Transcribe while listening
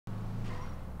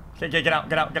Okay, get out,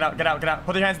 get out, get out, get out, get out.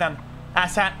 Put your hands down.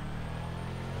 Ass hat.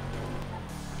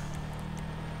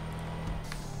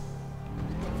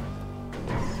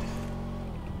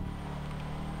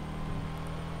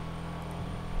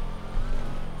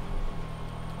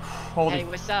 Holy. Hey,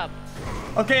 what's up?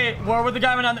 Okay, we're with the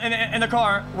guy in the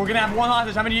car. We're gonna have one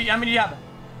hostage. How many do you have?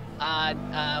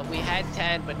 We had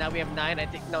 10, but now we have 9. I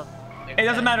think no. It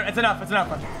doesn't matter. It's enough. It's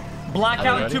enough.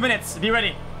 Blackout in 2 minutes. Be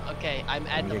ready. Okay, I'm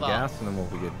at the get vault. gas and then we'll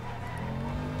be good.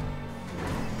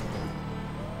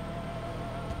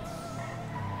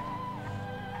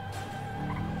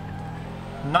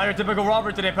 Not your typical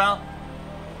robber today, pal.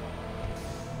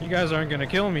 You guys aren't gonna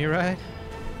kill me, right?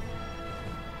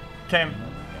 Okay.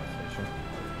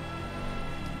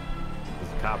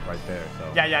 There's a cop right there,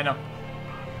 so. Yeah, I know.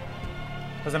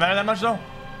 Does it matter that much though? No.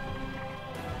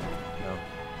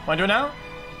 Wanna do it now?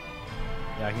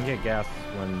 Yeah, I can get gas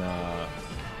when.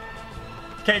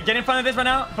 Okay, get in front of this right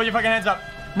now. Put your fucking hands up.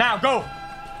 Now, go.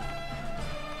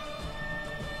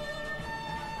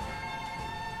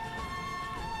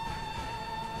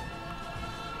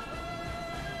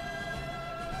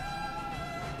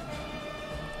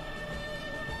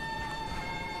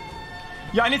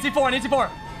 Yeah, I need C4. I need C4.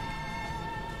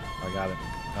 I got it.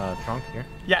 Trunk here.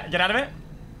 Yeah, get out of it.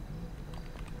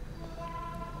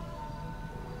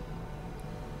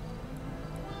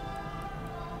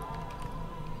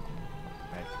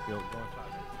 Go inside.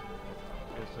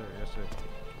 Yes, sir. Yes, sir.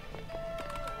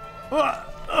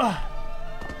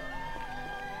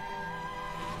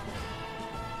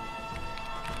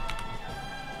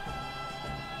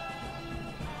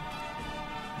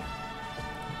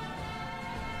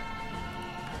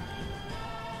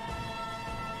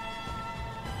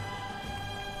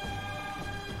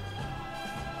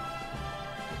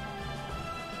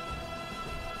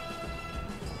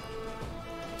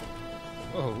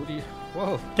 Whoa, what do you...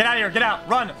 Whoa. Get out of here. Get out.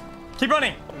 Run. Keep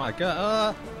running. Oh my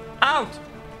god. Out.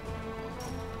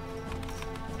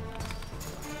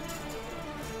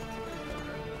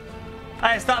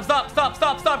 Hey, stop. Come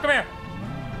here.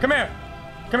 Come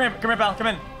here, pal. Come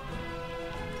in.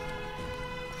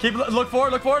 Keep, look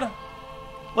forward. Look forward.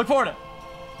 Look where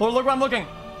I'm looking.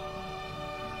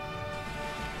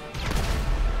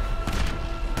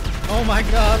 Oh my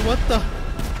god, what the...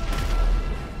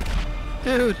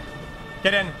 Dude.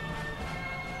 Get in.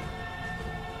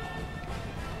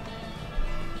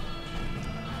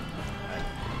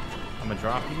 I'm gonna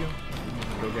drop you.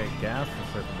 Go get gas and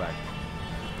circle back.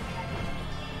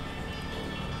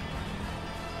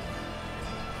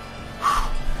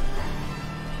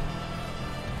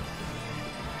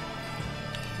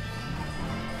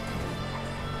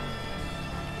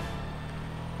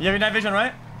 You have your night vision,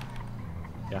 right?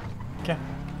 Yeah. Okay.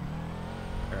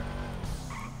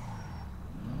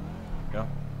 Go.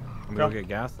 I'm gonna go get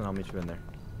gas and I'll meet you in there.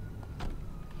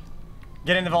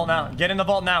 Get in the vault now. Get in the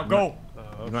vault now. Go.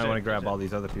 You might want to grab all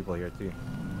these other people here too.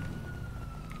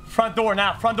 Front door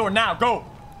now. Front door now. Go.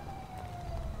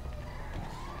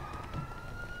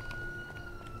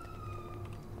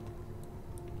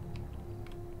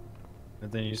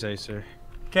 And then you say, sir.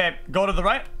 Okay, go to the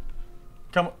right.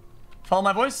 Come. Follow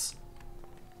my voice.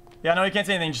 Yeah, no, you can't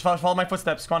say anything. Just follow my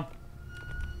footsteps. Come on.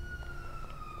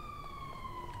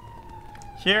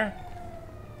 Here.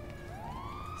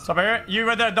 Stop here. You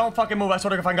right there. Don't fucking move. I swear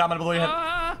to God, if I got, I'm gonna blow your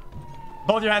head.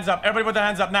 Both your hands up. Everybody put their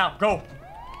hands up now. Go.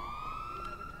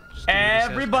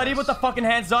 Everybody with the fucking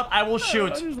hands up. I will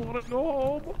shoot. I just want to go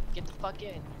home. Get the fuck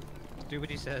in. Do what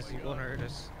he says. He won't hurt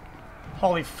us.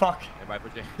 Holy fuck. Everybody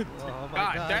put your Oh my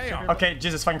God god. damn. Okay,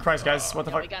 Jesus fucking Christ, guys. What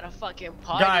the fuck? We got a fucking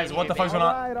party. Guys, what the fuck's going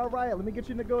on? All right. Let me get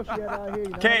you negotiated out here.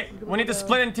 Okay, we need to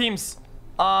split in teams.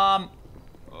 Guy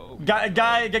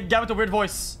with the weird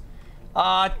voice.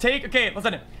 Okay,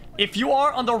 listen. If you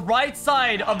are on the right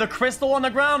side of the crystal on the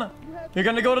ground, you're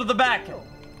gonna go to the back.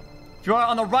 If you are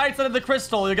on the right side of the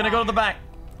crystal, you're gonna go to the back.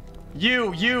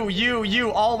 You,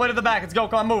 all the way to the back. Let's go,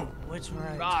 come on, move. Which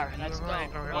right? Rar, let's go.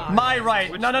 Rar. My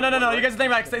right. No. You guys stay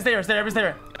back. Stay here. Everybody stay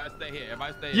here. Stay here.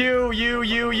 Everybody stay here.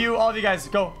 You. All of you guys,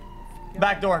 go.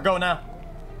 Back door. Go now.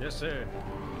 Yes, sir.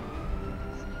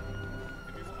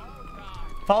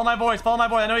 Follow my voice.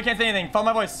 I know you can't say anything. Follow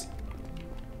my voice.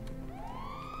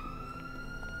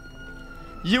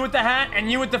 You with the hat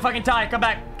and you with the fucking tie. Come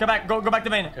back. Go back to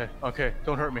main. Okay.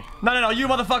 Don't hurt me. No. You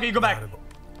motherfucker. You go back.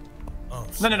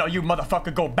 No. You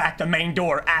motherfucker. Go back to main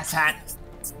door. Ass hat.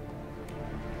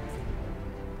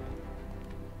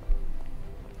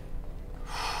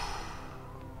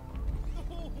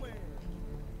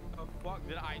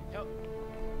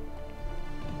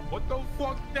 What the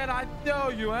fuck did I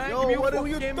tell you, eh? Yo, what are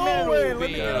you doing? Let me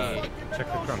get a fucking Check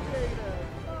the trunk.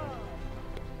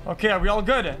 Okay, are we all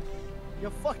good? You're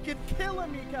fucking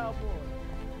killing me, cowboy.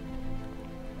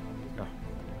 Go.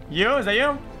 You? Is that you?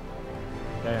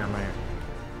 Yeah, I'm right here.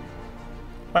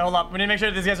 Wait, hold up. We need to make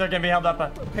sure these guys are gonna be held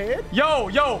up. Prepared?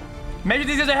 Yo! Maybe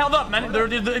these guys are held up, man.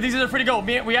 These guys are free to go.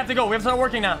 We have to go. We have to start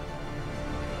working now.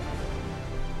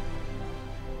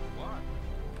 What?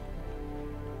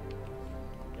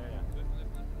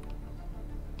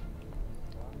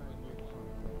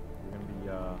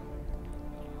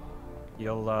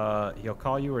 You're gonna be he'll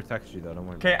call you or text you though. Don't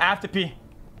worry. Okay, I have to pee.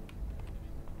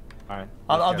 All right.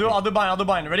 I'll do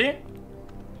bind. Ready?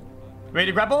 Ready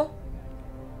to grapple?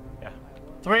 Yeah.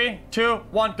 3, 2,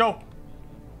 1, go.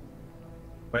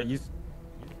 But you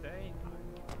stay.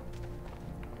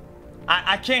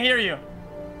 I can't hear you.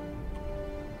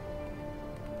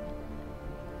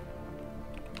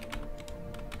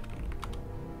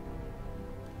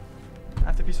 I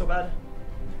have to pee so bad.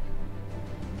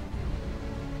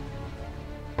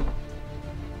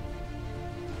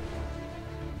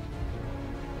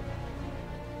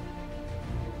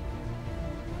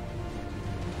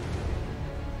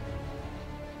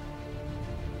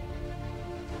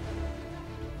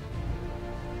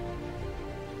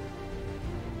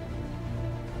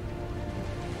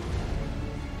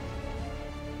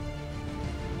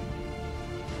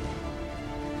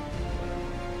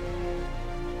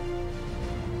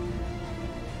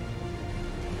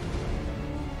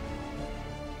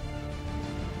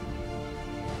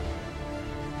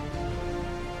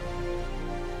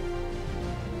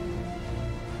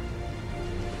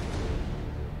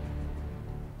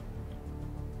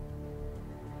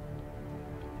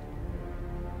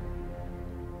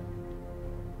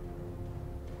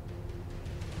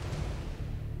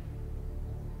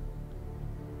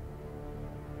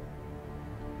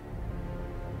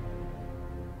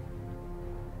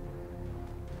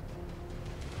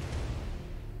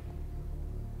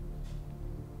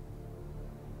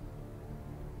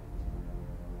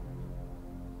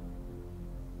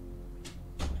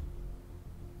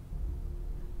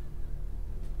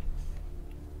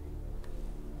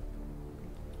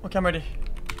 Okay, I'm ready.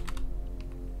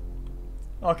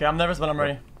 Okay, I'm nervous, but I'm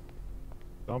ready.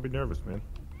 Don't be nervous, man.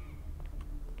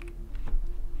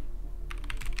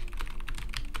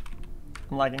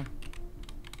 I'm lagging.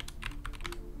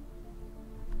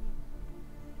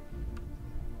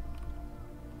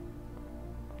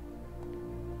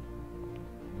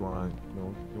 You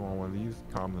want one of these?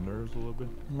 Calm the nerves a little bit.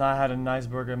 No, I had a nice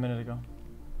burger a minute ago.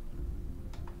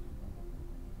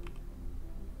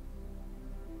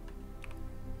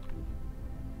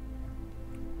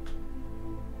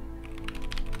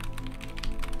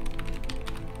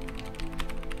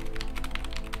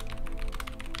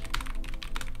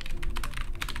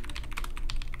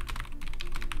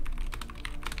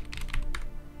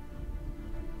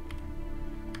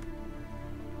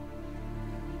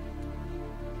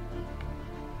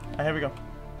 Here we go.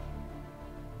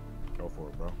 Go for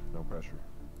it, bro. No pressure.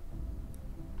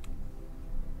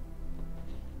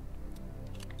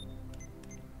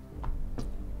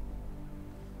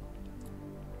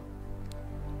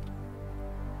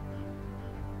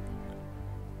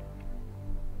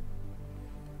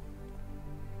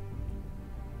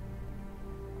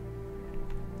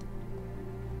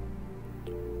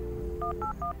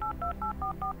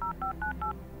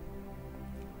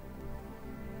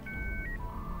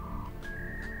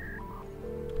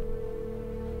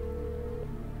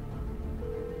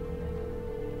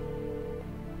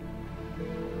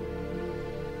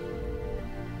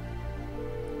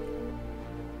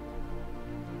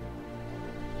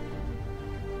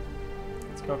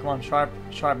 Let's go, come on,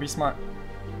 sharp, be smart.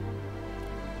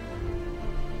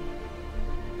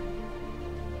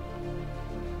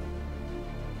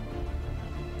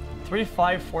 Three,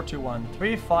 5, 4, 2, 1.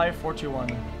 3, 5, 4, 2,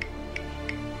 1.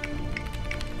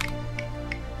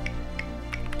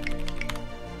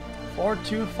 Four,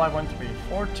 2, 5, 1, 3.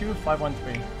 4, 2, 5, 1,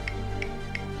 3.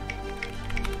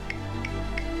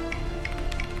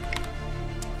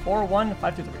 4, 1,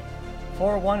 5, 2, 3.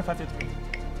 4, 1, 5, 2, 3.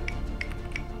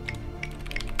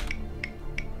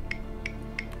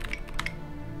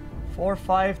 4,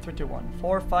 5, 3, 2, 1.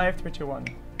 4, 5, 3, 2, 1.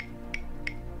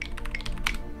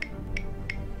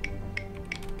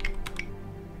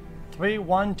 3,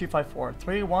 1, 2, 5, 4.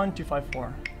 3, 1, 2, 5,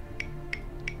 4.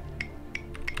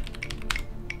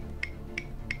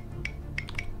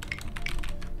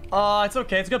 It's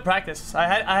okay. It's good practice. I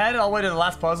had it all the way to the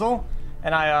last puzzle,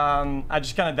 and I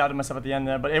just kind of doubted myself at the end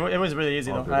there, but it was really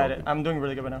easy though. I'm doing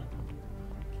really good right now.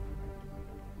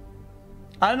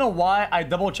 I don't know why I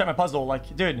double checked my puzzle.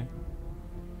 Like, dude,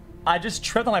 I just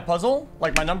tripped on my puzzle,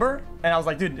 like my number, and I was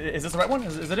like, dude, is this the right one?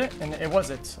 Is it it? And it was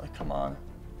it. Like, come on.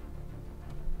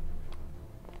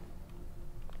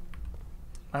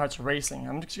 My heart's racing.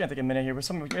 I'm just gonna take a minute here. We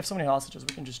have so many hostages.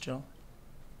 We can just chill.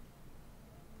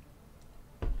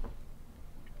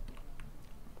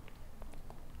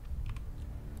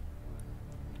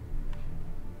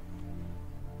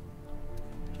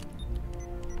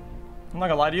 I'm not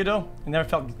gonna lie to you though. It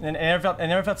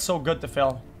never felt so good to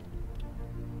fail.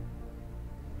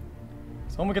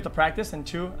 So when we get to practice, and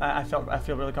two, I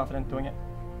feel really confident doing it.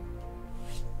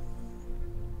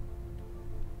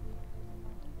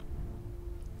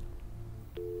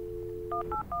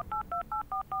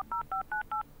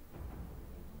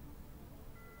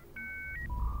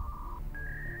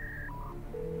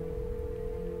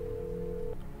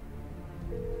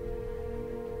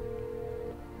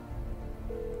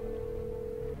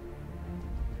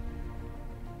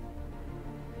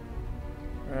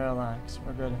 Relax,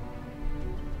 we're good.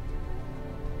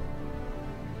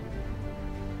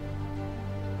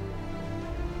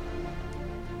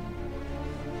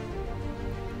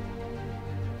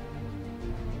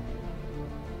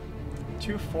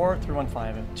 Two, 4, 3, 1,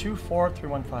 5. 2, 4, 3,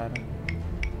 1, 5.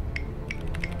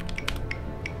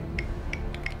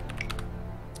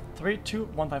 3, 2,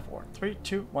 1, 5, 4. 3,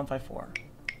 2, 1, 5, 4.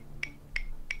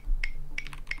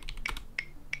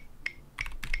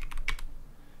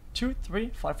 2, 3,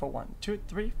 5, 4, 1. 2,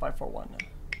 3, 5, 4, 1.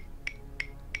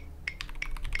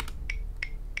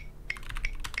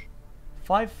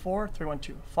 5, 4, 3, 1,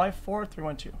 2. 5, 4, 3,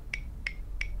 1, 2.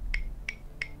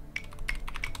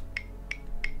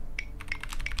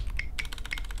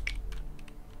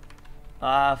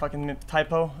 'Fucking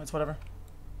typo. It's whatever.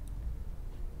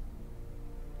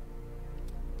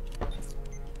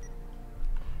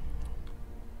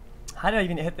 How did I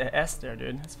even hit the S there,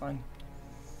 dude? That's fine.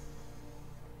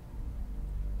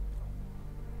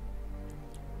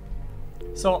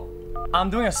 So,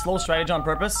 I'm doing a slow strategy on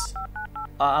purpose.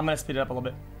 I'm gonna speed it up a little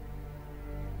bit.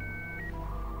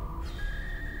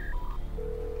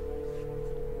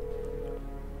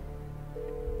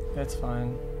 That's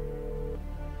fine.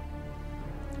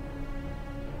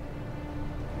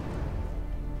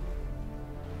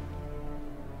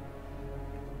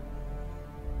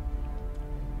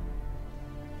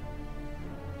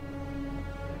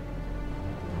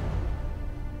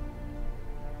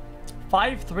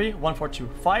 Five, 3, 1, 4, 2.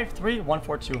 5, 3, 1,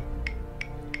 4, 2.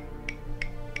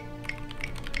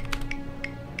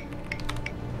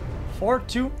 4,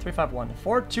 2, 3, 5, 1.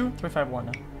 4, 2, 3, 5,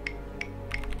 1.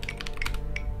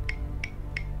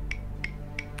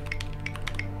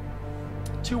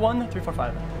 2, 1, 3, 4,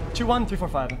 5. 2, 1, 3, 4,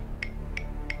 5.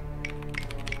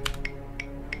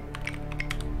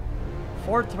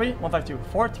 4, 3, 1, 5, 2.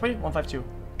 4, 3, 1, 5, 2.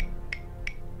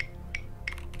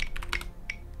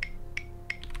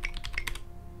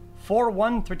 4,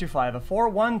 1, 3, 2, 5. 4,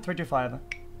 1, 3, 2, 5.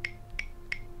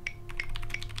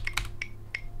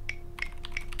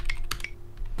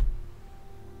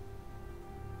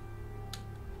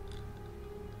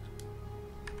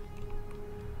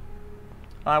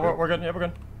 We're good. Yeah, we're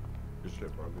good. Good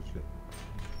shit, bro. Good shit.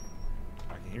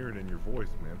 I can hear it in your voice,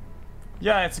 man.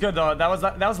 Yeah, it's good though. That was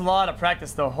a lot of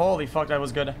practice though. Holy fuck, that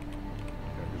was good. Yeah,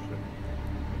 good shit.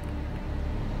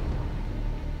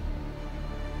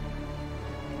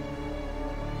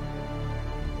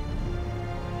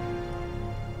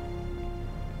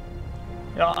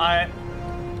 Yeah,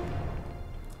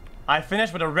 I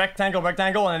finished with a rectangle, and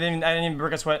I didn't even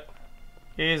break a sweat.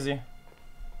 Easy.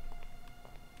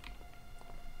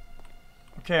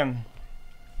 Okay.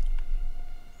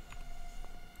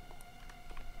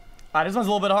 This one's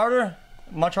a little bit harder.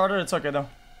 Much harder. It's okay though.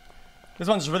 This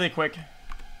one's really quick.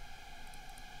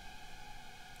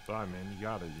 Sorry, man. You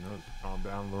got it. You know, just calm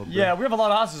down a little bit. Yeah, we have a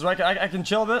lot of houses, right? I can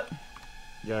chill a bit.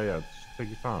 Yeah, yeah. Just take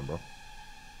your time, bro.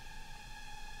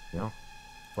 You know,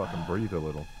 fucking breathe a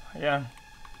little. Yeah.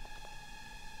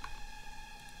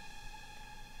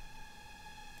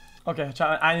 Okay,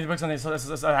 I need to book something. So this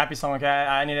is a happy song. Okay,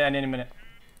 I need a minute.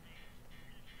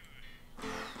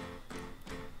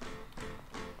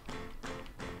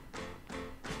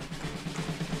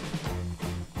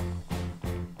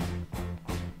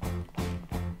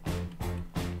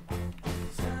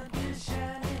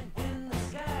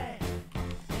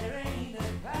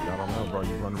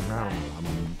 You running around. I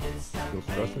mean, still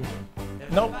stressing?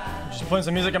 Nope. Just putting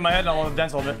some music in my head and I'll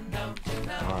dance a little bit.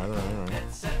 Alright, alright.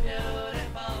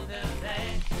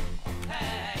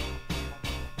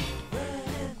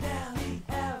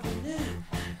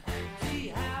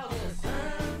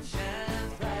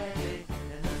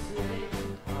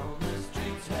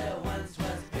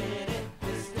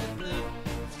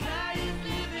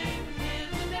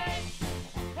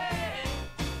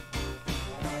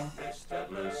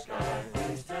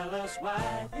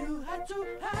 Why you had to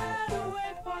hide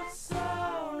away for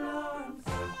so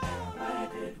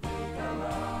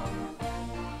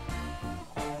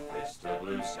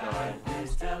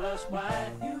Please tell us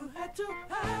why you had to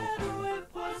hide away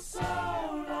for so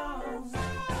long.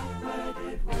 Where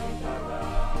did we go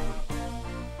wrong?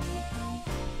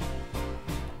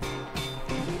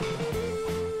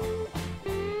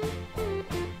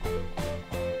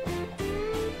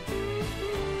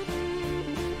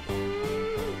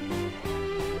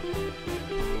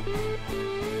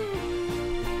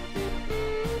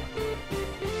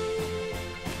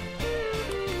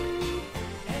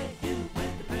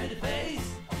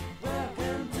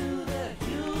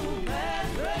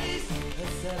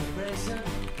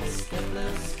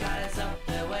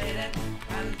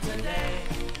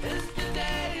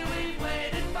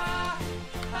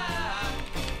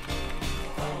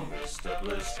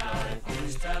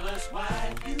 Please tell us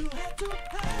why you had to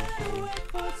hide away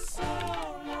for so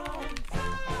long.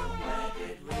 Where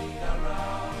did we go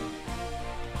wrong?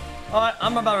 Alright,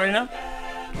 I'm about ready now.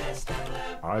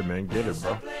 Alright, man, get it,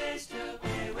 bro.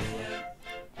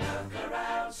 Look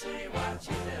around, see what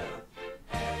you do.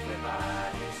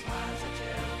 Everybody smiles at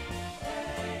you.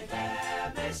 Hey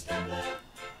there, Mr. Blue.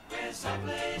 We're so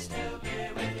pleased to be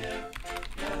with you.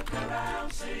 Look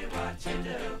around, see what you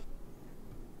do.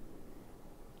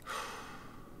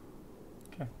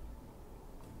 Okay.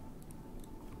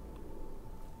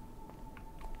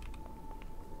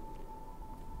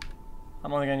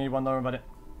 I'm only gonna need one, don't worry about it.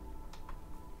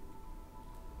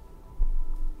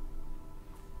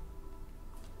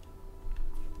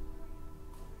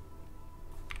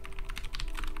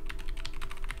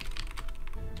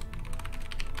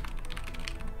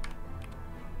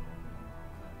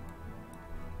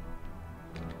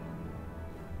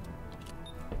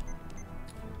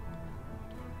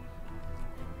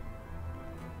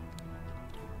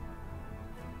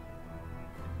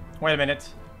 Wait a minute.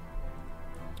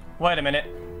 Wait a minute.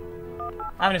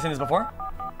 I haven't seen this before.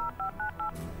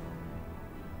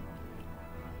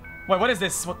 Wait, what is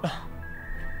this? What?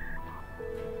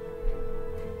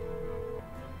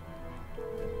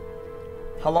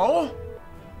 Hello?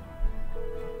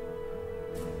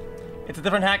 It's a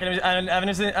different hack. I've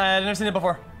never seen it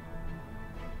before.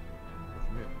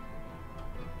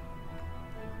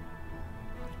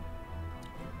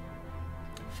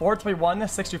 431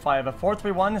 625.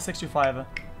 431 625.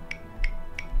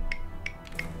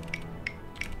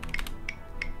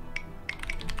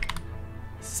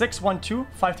 Six one two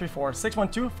 534.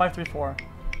 612 534.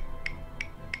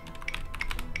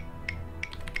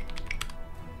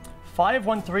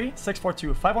 513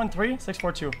 642. 513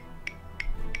 642.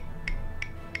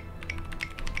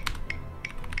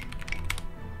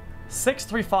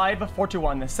 635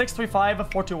 421. 635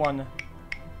 421.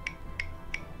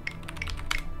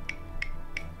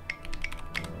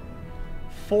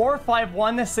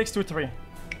 451 623.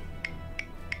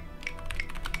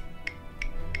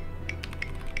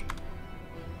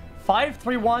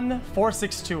 531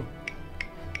 462.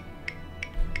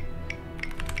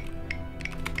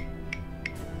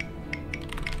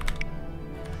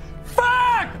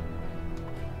 Fuck!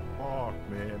 Fuck,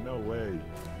 man, no way.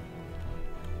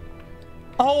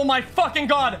 Oh my fucking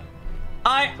god!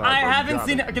 I haven't got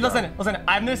seen it. it. Okay, listen.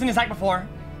 I've never seen this hack before,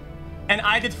 and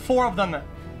I did 4 of them.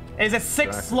 It's a 6th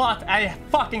Exactly. slot. I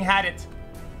fucking had it.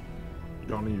 You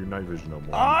don't need your night vision no more.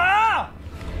 Ah!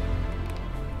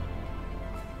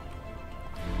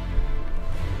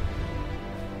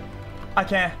 I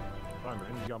can't. Fine,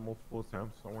 man, you got multiple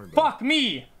attempts. Don't worry about Fuck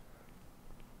me!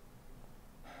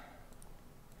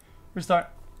 Restart.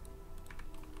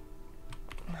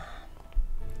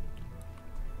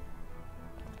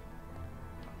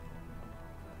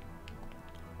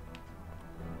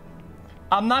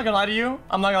 I'm not gonna lie to you.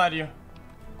 I'm not gonna lie to you.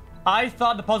 I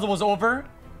thought the puzzle was over,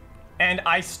 and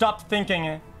I stopped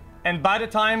thinking. And by the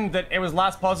time that it was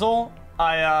last puzzle,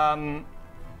 I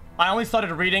only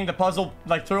started reading the puzzle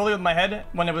like thoroughly with my head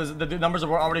when it was the numbers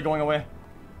were already going away.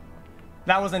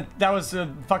 That was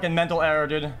a fucking mental error,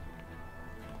 dude.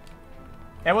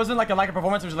 It wasn't like a lack of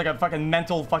performance. It was like a fucking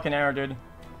mental fucking error, dude.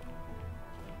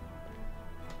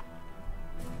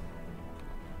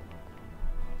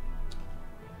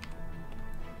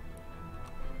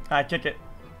 Alright, kick it.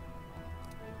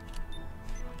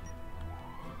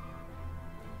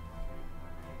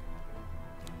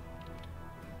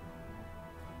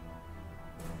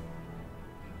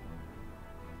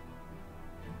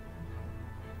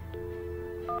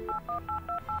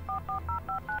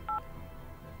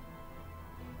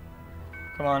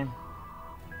 Come on.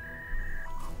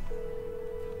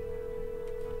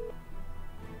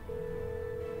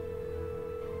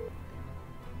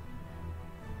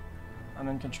 I'm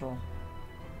in control.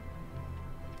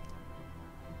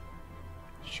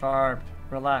 Sharp.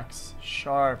 Relax.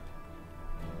 Sharp.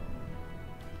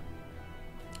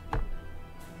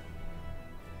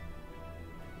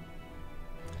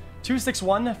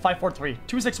 261 543.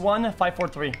 261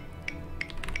 543.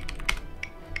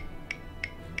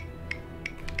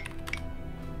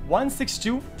 One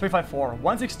 162 354.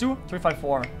 162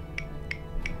 354.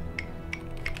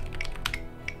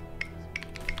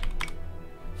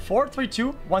 Four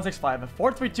 32 165.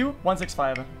 432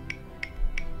 165.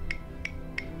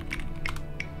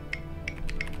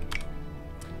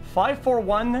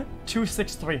 541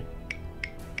 263.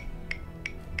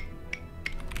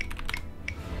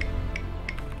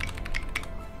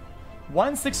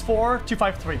 164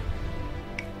 253.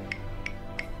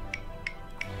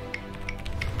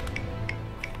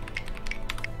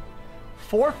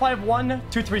 451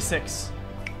 236.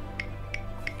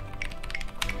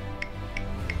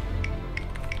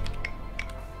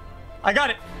 I got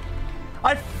it.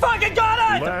 I fucking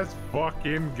got it! Let's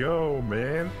fucking go,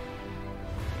 man.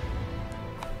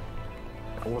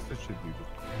 What's this shit do?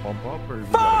 Just bump up or?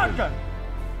 Fuck!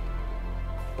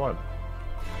 What?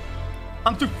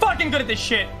 I'm too fucking good at this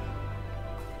shit.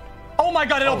 Oh my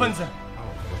god, it opens. Let's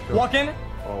go. Walk in.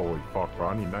 Holy fuck, bro.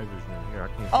 I need night vision in here. I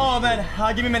can't. Oh see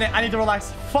man, give me a minute. I need to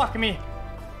relax. Fuck me.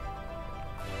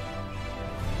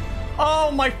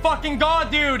 Oh my fucking god,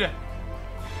 dude. Good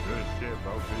shit,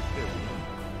 bro. Good shit.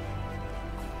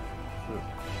 Shit.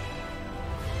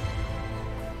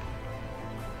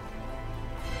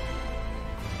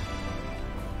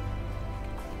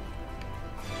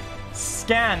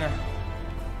 Scan.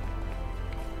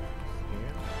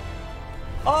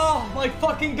 Oh my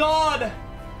fucking god.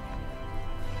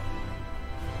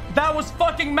 That was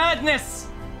fucking madness.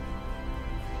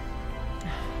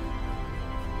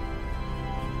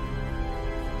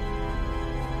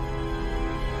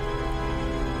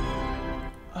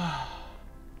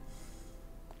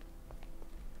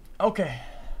 Okay.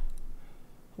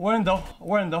 We're in though.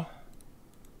 We're in though.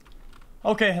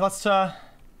 Okay, let's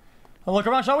look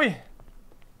around, shall we? I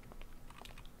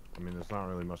mean, there's not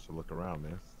really much to look around,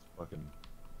 man. It's fucking.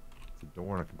 It's a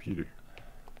door on a computer.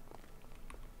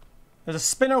 There's a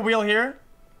spinner wheel here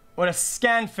with a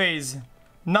scan phase.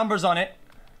 Numbers on it.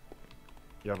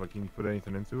 Yeah, but can you put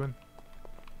anything into it?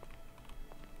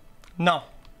 No.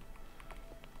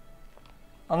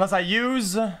 Unless I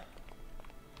use...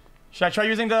 Should I try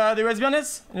using the USB on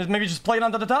this? And maybe just plug it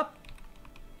onto the top?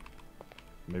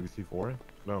 Maybe C4?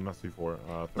 No, not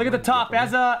C4. Look at the top. It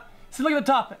has a... See, look at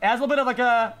the top. It has a little bit of like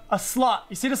a slot.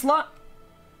 You see the slot?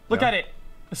 Look at it.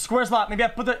 A square slot. Maybe I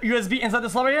put the USB inside the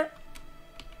slot right here?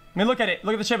 I mean, look at it.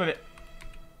 Look at the shape of it.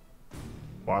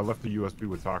 Well, I left the USB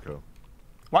with Taco.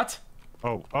 What?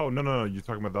 Oh, no. You're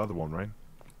talking about the other one, right?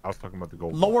 I was talking about the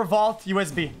gold. Lower vault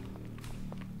USB.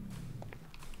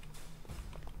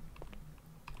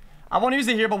 I want to use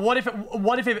it here, but what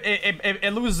if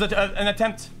it loses an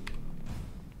attempt?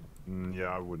 Yeah,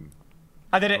 I wouldn't.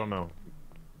 I did it. I don't know.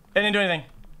 It didn't do anything.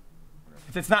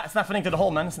 It's not fitting to the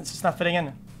hole, man. It's just not fitting in.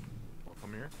 Well,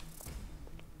 come here.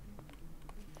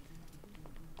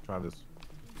 Try this.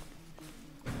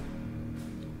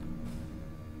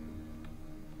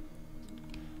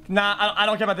 Nah, I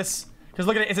don't care about this. Because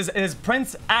look at it. It says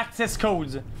print access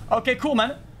codes. Okay, cool,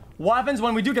 man. What happens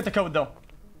when we do get the code, though?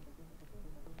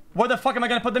 Where the fuck am I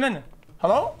gonna put them in?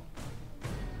 Hello?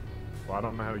 Well, I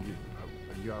don't know how you...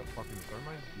 you got fucking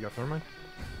thermite? You got thermite?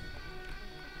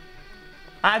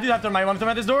 I do have thermite. You want me to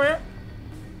thermite this door here?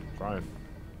 Try it.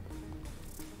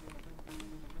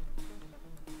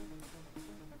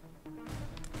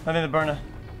 I need the burner.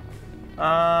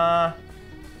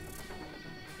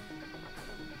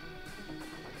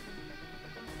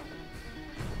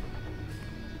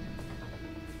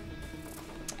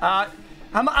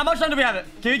 How much time do we have it?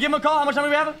 Can you give him a call? How much time do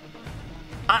we have?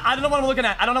 I don't know what I'm looking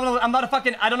at. I don't know what I'm not a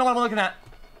fucking... I don't know what I'm looking at.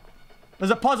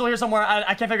 There's a puzzle here somewhere.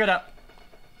 I can't figure it out.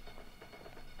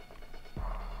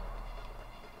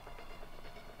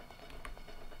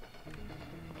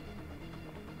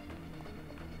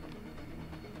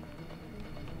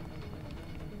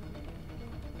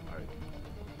 Alright.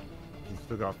 You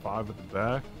still got 5 at the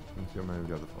back. Let me see how many we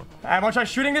got at the front. I want to try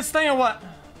shooting this thing or what?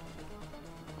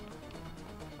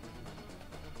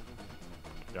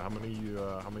 Yeah, how many you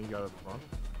got at the front?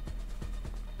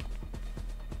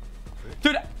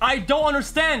 Dude, I don't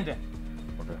understand. Okay.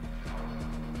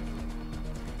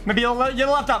 Maybe your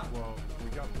laptop. Well, we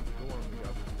got through the door and we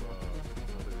got through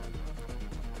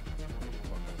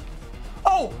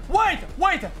Oh, wait.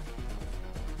 What?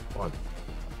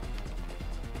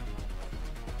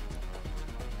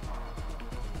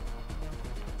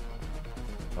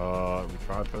 We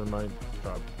tried thermite.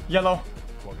 Tried Yellow.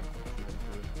 plugging some shit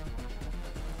into it.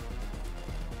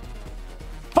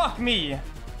 Fuck me.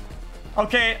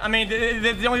 Okay, I mean,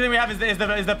 the only thing we have is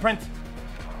the print.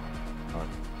 Alright.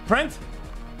 Print?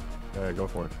 Yeah, go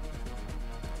for it.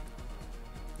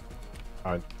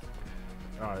 Alright.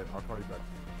 Alright, I'll call you back.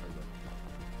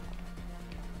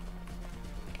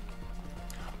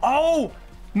 Oh!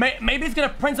 Maybe it's gonna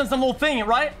print on some little thing,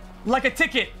 right? Like a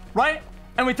ticket, right?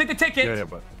 And we take the ticket, Yeah,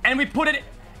 but and we put it,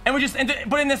 and we just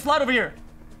put it in this slot over here.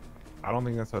 I don't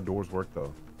think that's how doors work,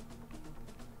 though.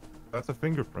 That's a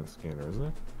fingerprint scanner, isn't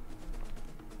it?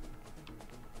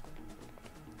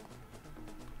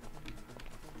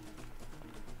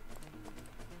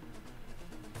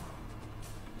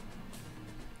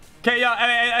 Okay, yeah,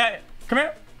 hey, come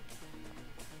here.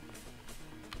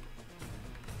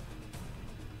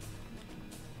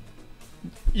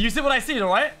 You see what I see, though,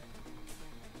 right?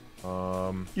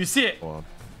 You see it. Hold on.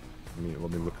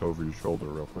 Let me look over your shoulder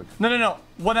real quick. No.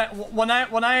 When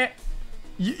I,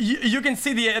 you can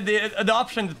see the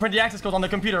option to print the access code on the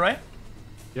computer, right?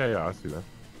 Yeah, I see that.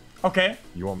 Okay.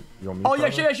 You want me? Oh to yeah,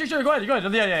 try that? sure. Go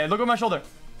ahead. Yeah. Look over my shoulder.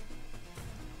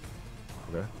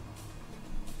 Okay.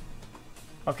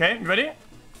 Okay, you ready?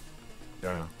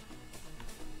 Yeah.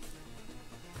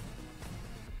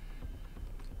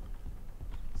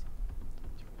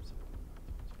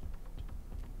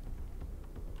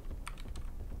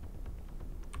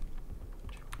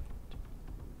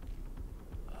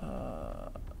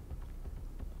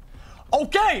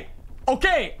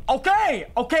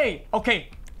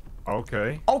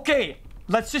 Okay.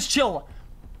 Let's just chill.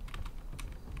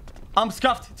 I'm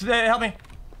scuffed. Help me.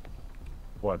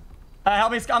 What?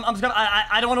 Help me. I'm scuffed.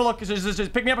 I don't want to look.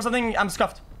 Just pick me up or something. I'm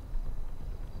scuffed.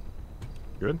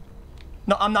 Good?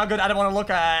 No, I'm not good. I don't want to look.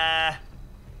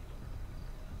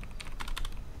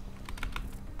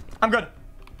 I'm good.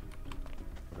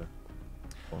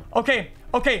 Okay.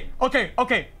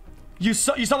 You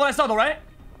saw what I saw, though, right?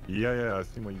 Yeah, I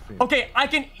see what you see. Okay, I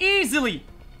can easily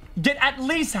get at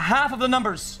least half of the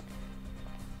numbers.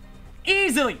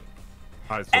 Easily.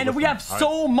 Alright, so And we listen, have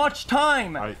so much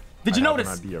time. Did you notice?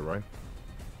 I have an idea, right?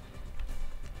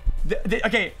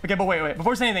 Okay, but wait.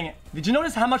 Before you say anything, did you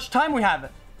notice how much time we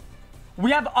have?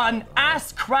 We have an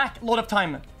ass crack load of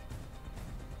time.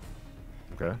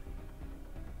 Okay.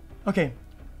 Okay.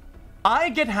 I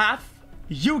get half,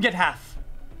 you get half.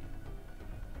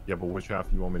 Yeah, but which half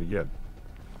do you want me to get?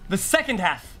 The second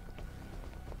half.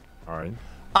 Alright.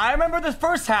 I remember the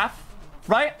first half,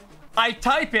 right? I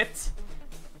type it,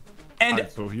 and...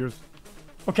 Alright, so here's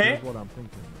what I'm thinking.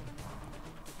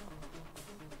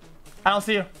 I don't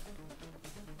see you.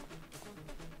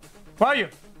 Where are you?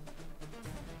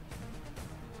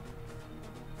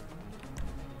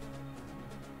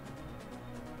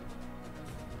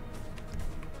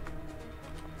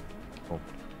 Oh, you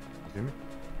see me?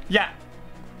 Yeah.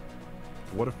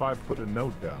 What if I put a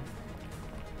note down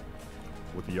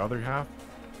with the other half?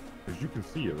 Because you can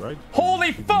see it, right? Holy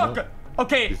You see the fuck! note?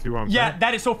 Okay. You see what I'm yeah, saying?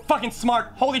 that is so fucking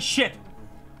smart. Holy shit.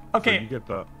 Okay.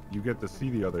 So you get to see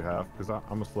the other half because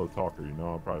I'm a slow talker, you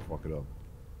know. I'll probably fuck it up.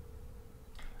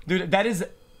 Dude, that is...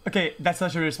 Okay, that's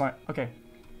actually really smart. Okay.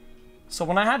 So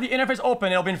when I have the interface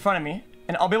open, it'll be in front of me.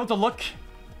 And I'll be able to look...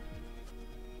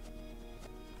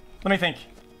 Let me think.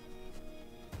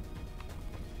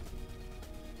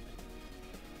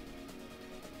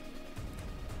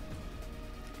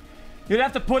 You'd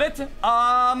have to put it...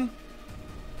 How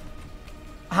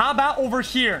about over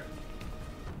here?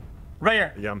 Right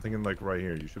here. Yeah, I'm thinking like right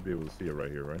here. You should be able to see it right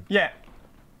here, right? Yeah.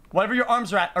 Whatever your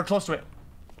arms are at, or close to it.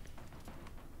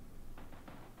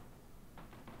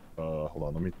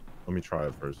 Hold on. Let me try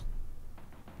it first.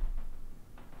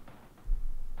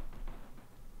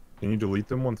 Can you delete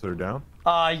them once they're down?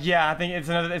 Yeah, I think it's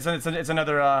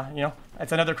another, you know,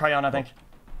 it's another crayon, I think.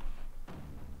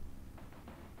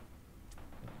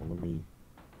 Well, let me...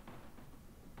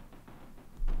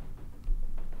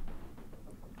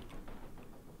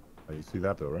 Oh, you see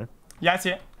that though, right? Yeah, I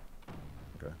see it.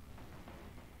 Okay.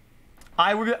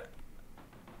 I would...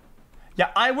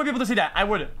 Yeah, I would be able to see that. I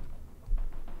would.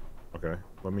 Okay.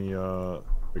 Let me,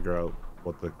 figure out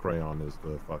what the crayon is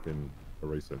to fucking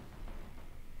erase it.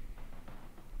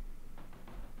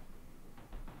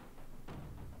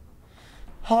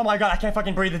 Oh my god, I can't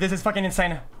fucking breathe. This is fucking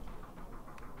insane.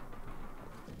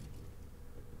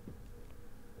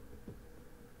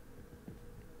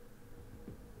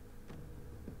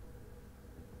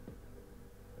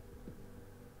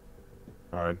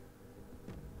 Alright.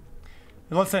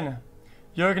 Listen,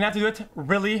 you're gonna have to do it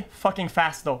really fucking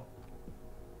fast, though.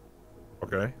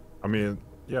 Okay. I mean,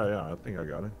 yeah, I think I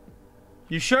got it.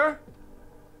 You sure?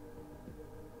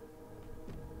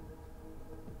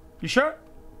 You sure?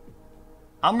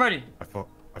 I'm ready. I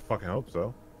fucking hope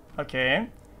so. Okay.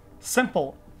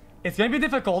 Simple. It's gonna be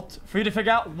difficult for you to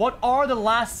figure out what are the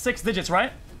last 6 digits,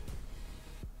 right?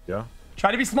 Yeah?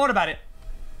 Try to be smart about it.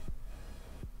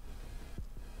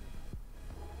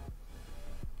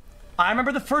 I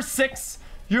remember the first 6.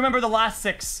 You remember the last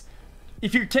 6.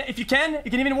 If you can, you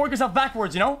can even work yourself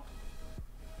backwards, you know?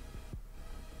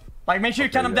 Like, make sure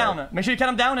you count them down. Make sure you count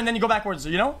them down and then you go backwards,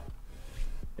 you know?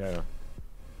 Yeah.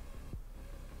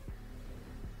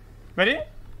 Ready?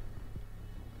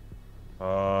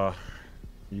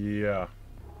 Yeah.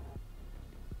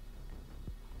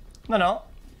 No.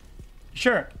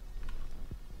 Sure.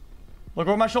 Look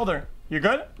over my shoulder. You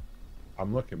good?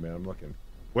 I'm looking, man. I'm looking.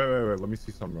 Wait. Let me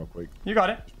see something real quick. You got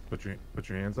it. Put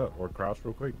your hands up or crouch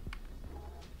real quick.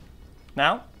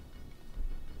 Now?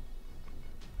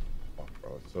 Fuck,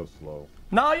 bro. It's so slow.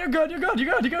 No, you're good. You're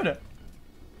good.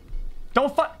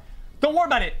 Don't worry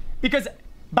about it, because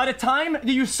by the time that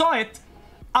you saw it,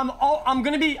 I'm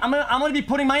gonna be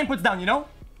putting my inputs down, you know?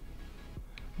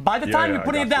 By the time you're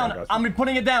putting it down, I'm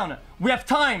putting it down. We have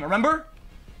time, remember?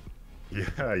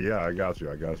 Yeah, I got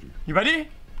you. You ready?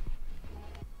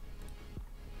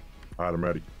 All right, I'm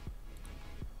ready.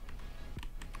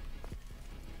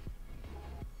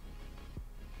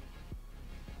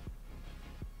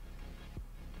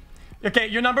 Okay,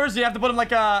 your numbers, you have to put them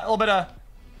like a little bit of...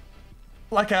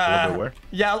 Like a... A little bit where?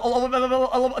 Yeah,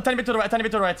 a tiny bit to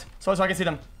the right, so I can see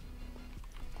them.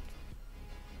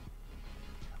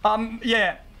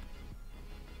 Yeah.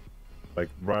 Like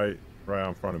right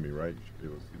in front of me, right? You should be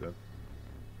able to see that.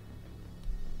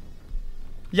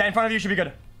 Yeah, in front of you should be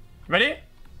good. Ready?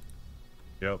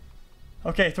 Yep.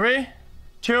 Okay, 3,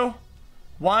 2,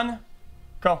 1,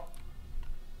 go.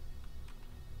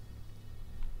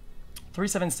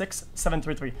 376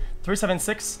 733.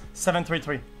 376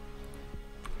 733.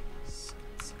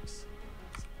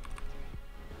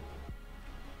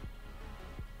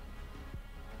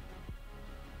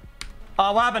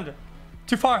 What happened?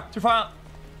 Too far out.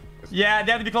 Yeah,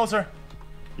 they have to be closer.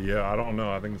 Yeah, I don't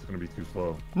know. I think it's gonna be too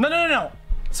slow. No.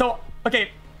 So,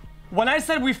 okay, when I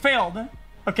said we failed,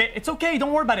 okay, it's okay,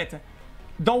 don't worry about it.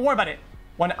 Don't worry about it.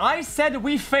 When I said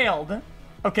we failed,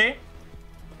 okay,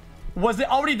 was it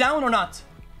already down or not?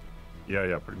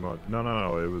 Yeah, pretty much.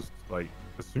 No. It was like,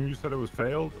 as soon as you said it was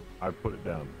failed, I put it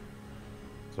down.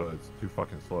 So it's too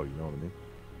fucking slow, you know what I mean?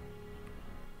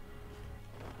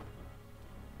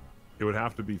 It would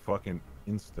have to be fucking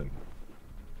instant.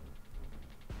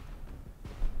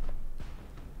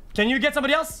 Can you get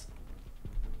somebody else?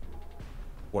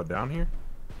 What, down here?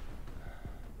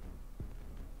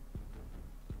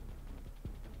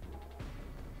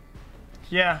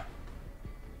 Yeah.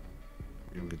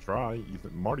 You can try. You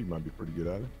think Marty might be pretty good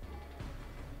at it.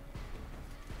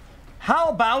 How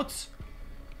about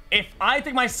if I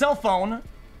take my cell phone,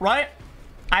 right?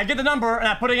 I get the number and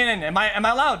I put it in. Am I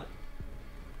allowed?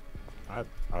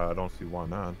 I don't see why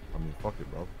not. I mean, fuck it,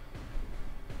 bro.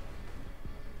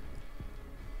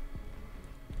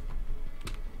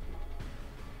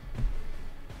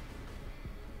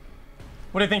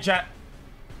 What do you think, chat?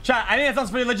 Chat, I think that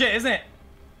sounds pretty legit, isn't it?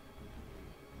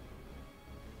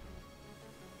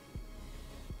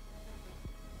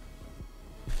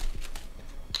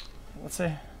 Let's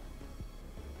see.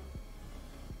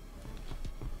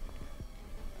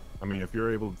 I mean, if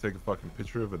you're able to take a fucking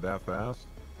picture of it that fast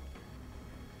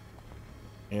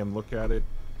and look at it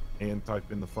and type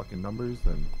in the fucking numbers,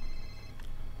 then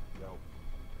yo.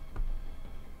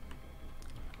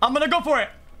 I'm gonna go for it.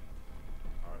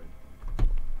 All right.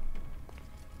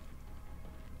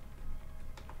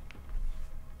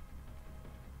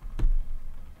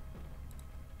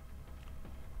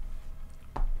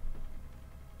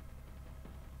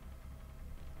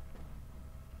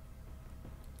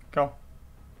 Go.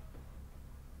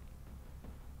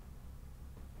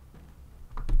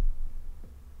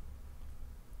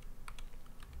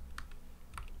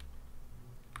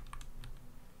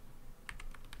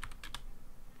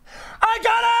 I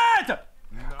got it!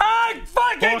 I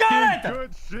fucking got it!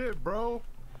 Good shit, bro.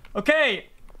 Okay,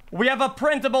 we have a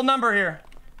printable number here.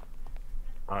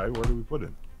 All right, where do we put it?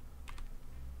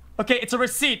 Okay, it's a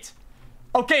receipt.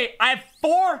 Okay, I have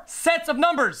 4 sets of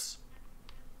numbers.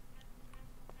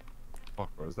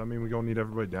 Fuck, bro. Does that mean we gonna need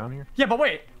everybody down here? Yeah, but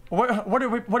wait. Where do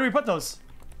we put those?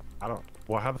 I don't.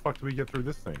 Well, how the fuck do we get through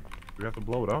this thing? Do we have to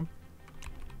blow it up?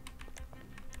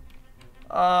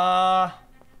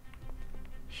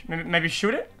 Maybe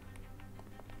shoot it?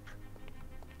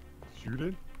 Shoot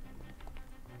it?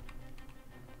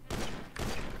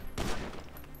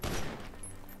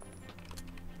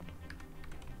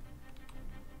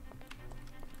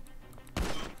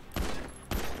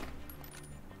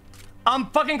 I'm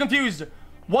fucking confused.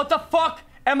 What the fuck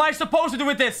am I supposed to do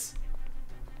with this?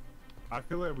 I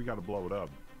feel like we gotta blow it up.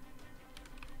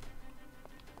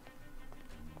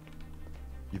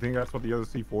 You think that's what the other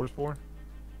C4 is for?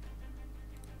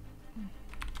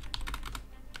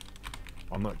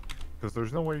 I'm not, because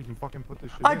there's no way you can fucking put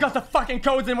this shit I in. got the fucking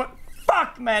codes in. What?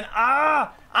 Fuck, man.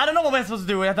 Ah! I don't know what I'm supposed to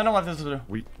do. I don't know what I'm supposed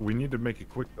to do. We need to make it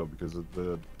quick though because of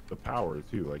the power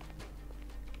too. Like,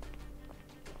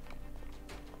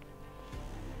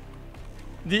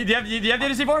 Do you have the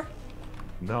C4?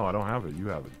 no, I don't have it. You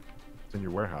have it. It's in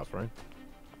your warehouse, right?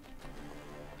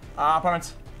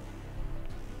 Apartments.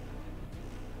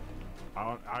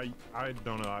 I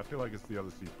don't know. I feel like it's the other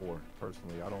C4.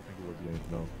 Personally, I don't think it would be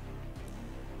anything else.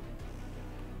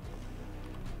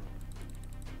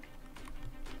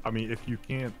 I mean, if you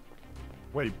can't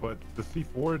wait, but the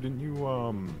C4, didn't you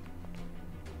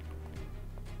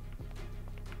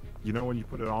you know when you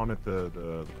put it on at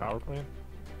the power plant?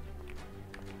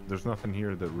 There's nothing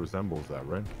here that resembles that,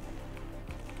 right?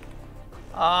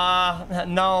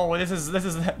 No. This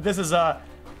is I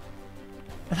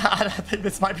think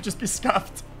this might just be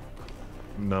scuffed.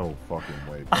 No fucking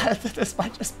way. I think this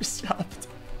might just be scuffed.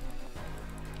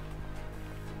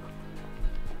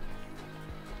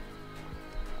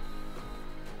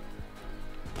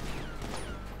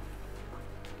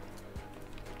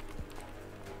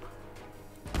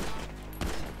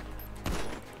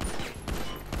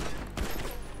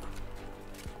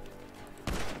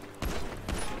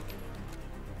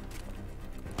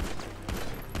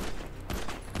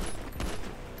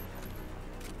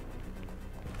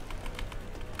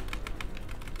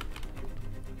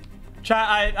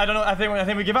 Chat, I don't know. I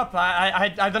think we give up.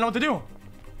 I don't know what to do.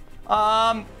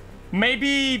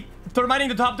 Maybe thermiting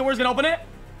the top door is gonna open it.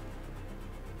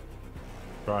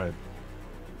 Try it.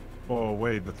 Oh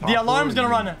wait, the top The alarm's door,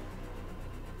 gonna run.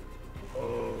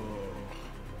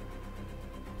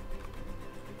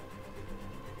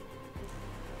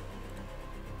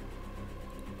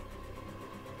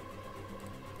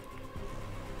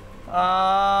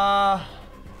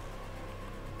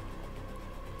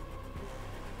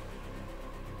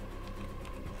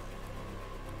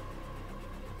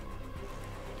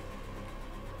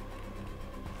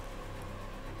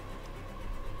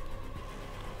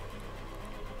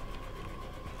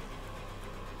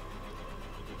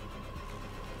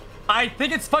 I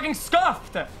think it's fucking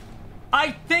scuffed.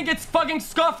 I think it's fucking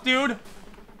scuffed, dude.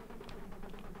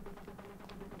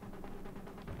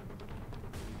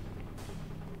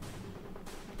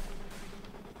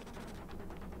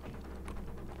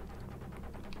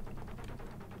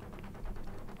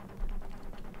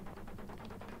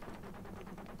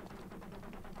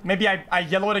 Maybe I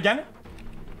yellow it again?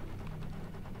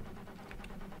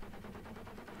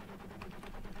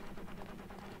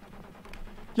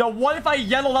 Yo, what if I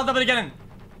yellow left of it again?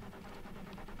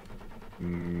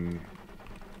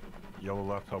 Yellow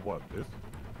laptop, what? This?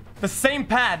 The same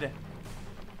pad.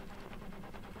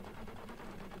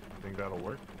 Think that'll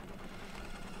work?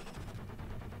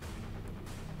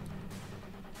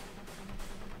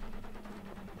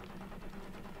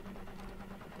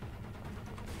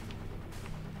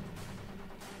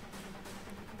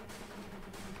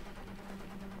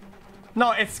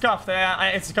 No, it's scuffed.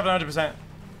 It's scuffed 100%.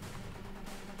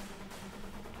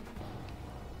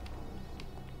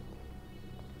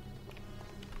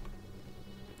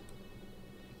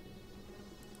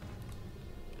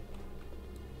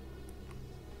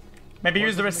 Maybe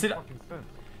use the receipt.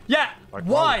 Yeah. Like,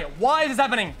 why? Why is this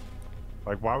happening?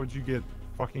 Like, why would you get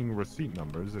fucking receipt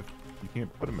numbers if you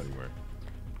can't put them anywhere?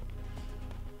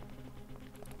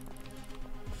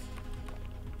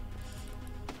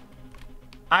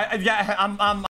 Yeah. I'm